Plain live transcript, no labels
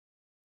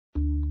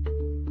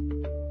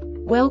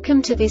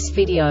Welcome to this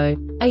video.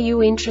 Are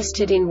you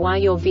interested in why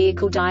your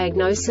vehicle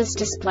diagnosis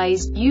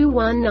displays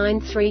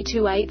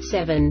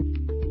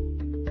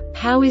U1932-87?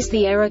 How is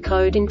the error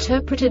code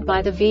interpreted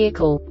by the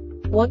vehicle?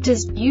 What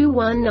does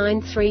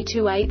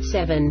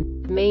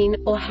U1932-87 mean,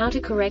 or how to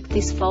correct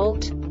this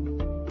fault?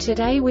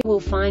 Today we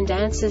will find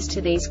answers to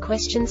these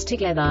questions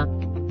together.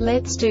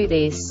 Let's do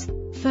this.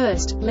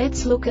 First,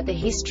 let's look at the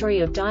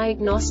history of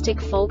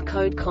diagnostic fault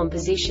code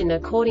composition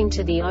according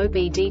to the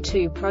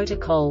OBD2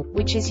 protocol,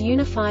 which is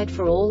unified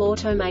for all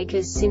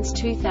automakers since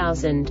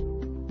 2000.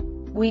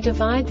 We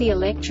divide the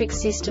electric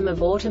system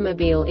of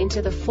automobile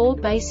into the four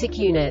basic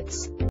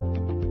units: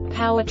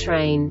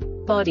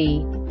 powertrain,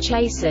 body,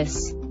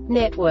 chassis,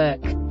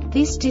 network.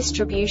 This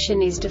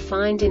distribution is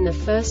defined in the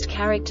first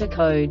character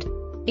code.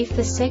 If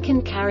the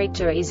second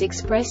character is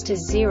expressed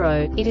as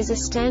 0, it is a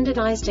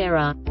standardized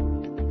error.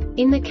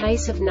 In the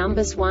case of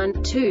numbers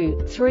 1,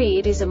 2, 3,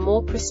 it is a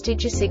more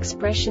prestigious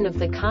expression of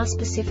the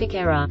car-specific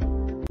error.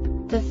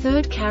 The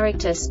third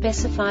character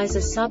specifies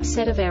a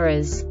subset of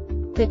errors.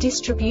 The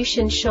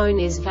distribution shown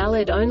is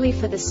valid only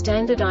for the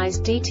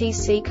standardized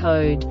DTC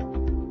code.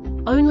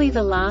 Only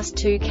the last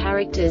two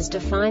characters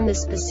define the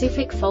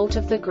specific fault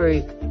of the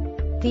group.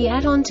 The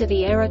add-on to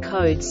the error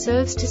code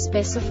serves to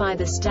specify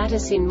the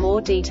status in more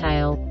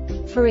detail.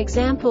 For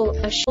example,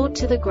 a short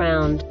to the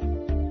ground.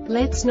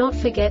 Let's not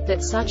forget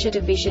that such a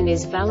division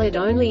is valid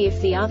only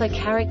if the other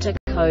character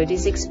code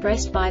is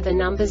expressed by the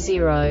number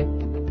 0.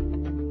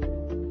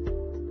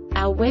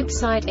 Our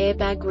website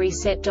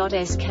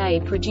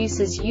airbagreset.sk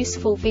produces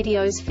useful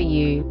videos for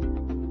you.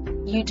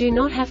 You do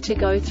not have to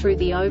go through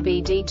the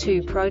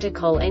OBD2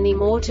 protocol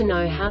anymore to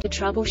know how to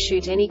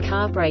troubleshoot any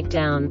car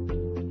breakdown.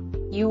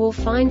 You will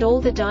find all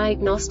the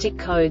diagnostic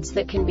codes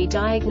that can be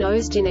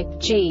diagnosed in a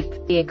Jeep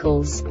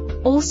vehicles.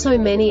 Also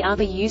many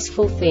other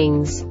useful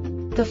things.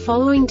 The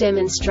following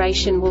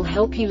demonstration will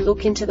help you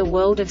look into the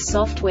world of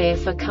software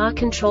for car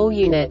control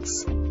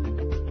units.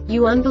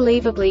 You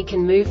unbelievably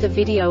can move the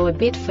video a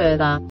bit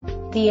further.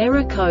 The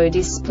error code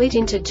is split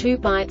into 2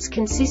 bytes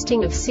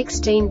consisting of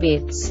 16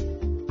 bits.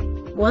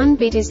 1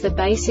 bit is the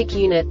basic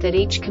unit that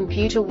each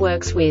computer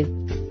works with.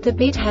 The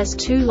bit has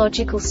 2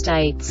 logical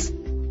states: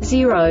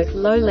 0,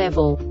 low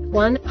level,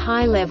 1,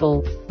 high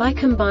level. By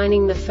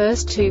combining the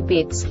first 2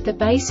 bits, the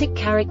basic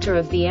character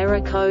of the error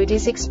code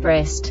is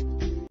expressed.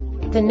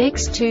 The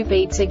next 2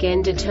 beats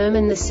again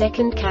determine the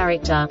second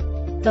character.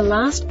 The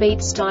last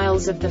beat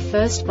styles of the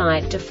first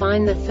byte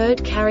define the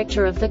third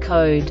character of the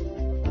code.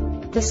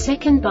 The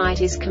second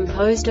byte is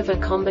composed of a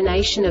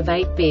combination of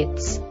 8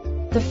 bits.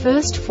 The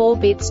first 4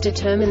 bits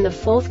determine the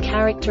fourth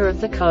character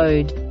of the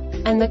code.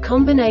 And the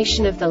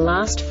combination of the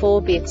last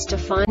 4 bits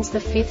defines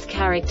the fifth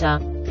character.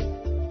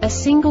 A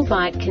single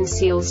byte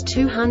conceals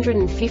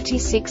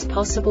 256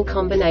 possible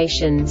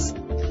combinations.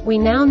 We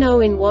now know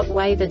in what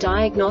way the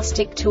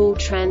diagnostic tool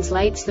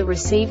translates the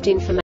received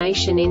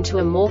information into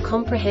a more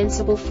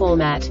comprehensible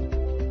format.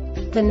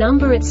 The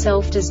number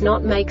itself does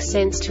not make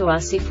sense to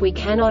us if we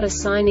cannot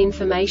assign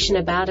information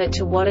about it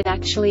to what it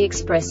actually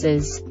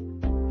expresses.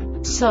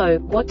 So,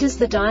 what does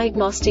the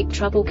Diagnostic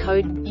Trouble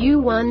Code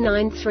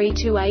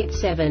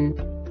U1932-87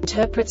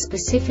 interpret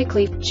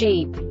specifically for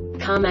Jeep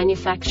car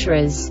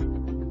manufacturers?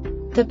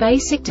 The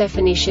basic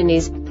definition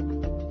is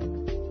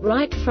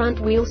right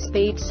front wheel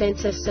speed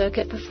sensor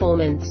circuit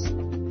performance.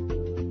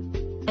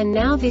 And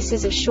now this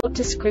is a short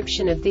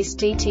description of this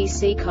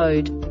DTC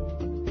code.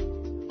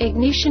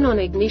 Ignition on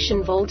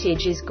ignition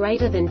voltage is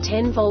greater than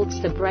 10 volts.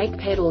 The brake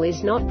pedal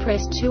is not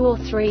pressed. 2 or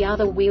 3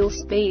 other wheel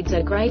speeds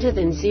are greater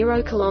than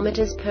 0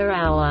 km per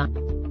hour.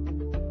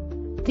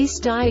 This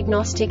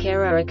diagnostic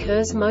error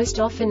occurs most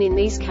often in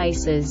these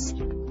cases: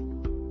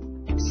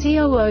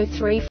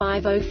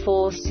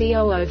 C003504,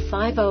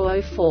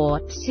 C005004,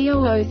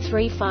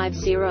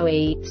 C00350E,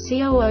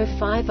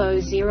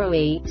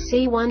 C00500E,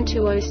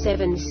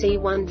 C1207,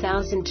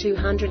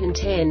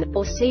 C1210,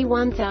 or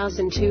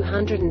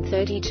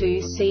C1232,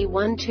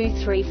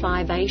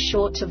 C1235A.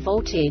 Short to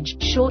voltage,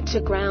 short to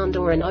ground,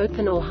 or an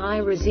open or high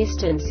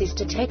resistance is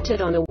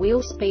detected on a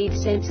wheel speed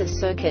sensor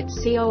circuit.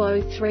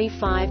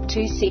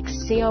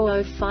 C003526,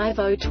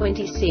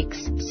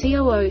 C005026,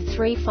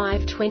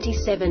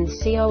 C003527,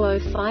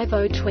 C005027,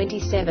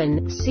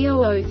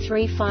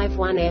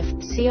 C00351F,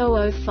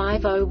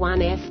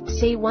 C00501F,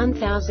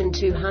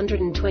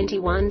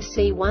 C1221,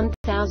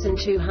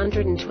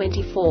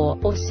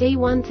 C1224, or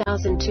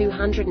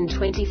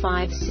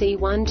C1225.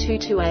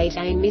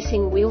 C1228A.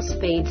 Missing wheel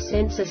speed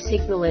sensor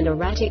signal. An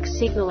erratic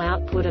signal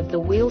output of the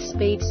wheel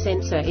speed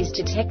sensor is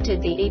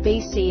detected. The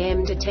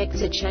EBCM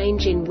detects a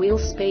change in wheel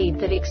speed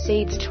that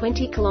exceeds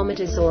 20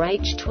 km or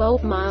h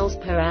 12 miles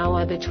per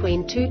hour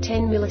between 2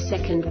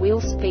 10-millisecond wheel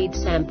speed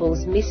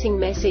samples. Missing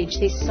message.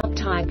 This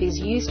subtype is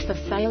used for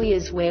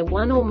failures where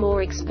one or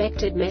more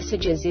expected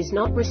messages is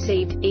not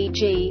received,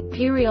 e.g.,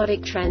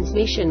 periodic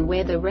transmission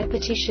where the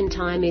repetition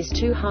time is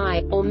too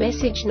high, or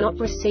message not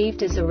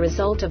received as a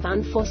result of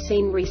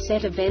unforeseen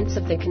reset events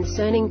of the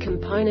concerning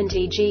component,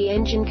 e.g.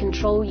 engine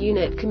control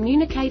unit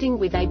communicating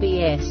with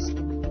ABS.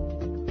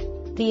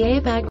 The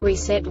Airbag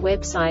Reset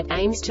website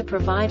aims to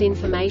provide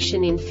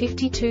information in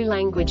 52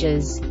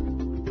 languages.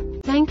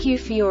 Thank you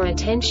for your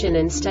attention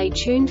and stay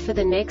tuned for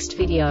the next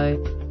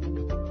video.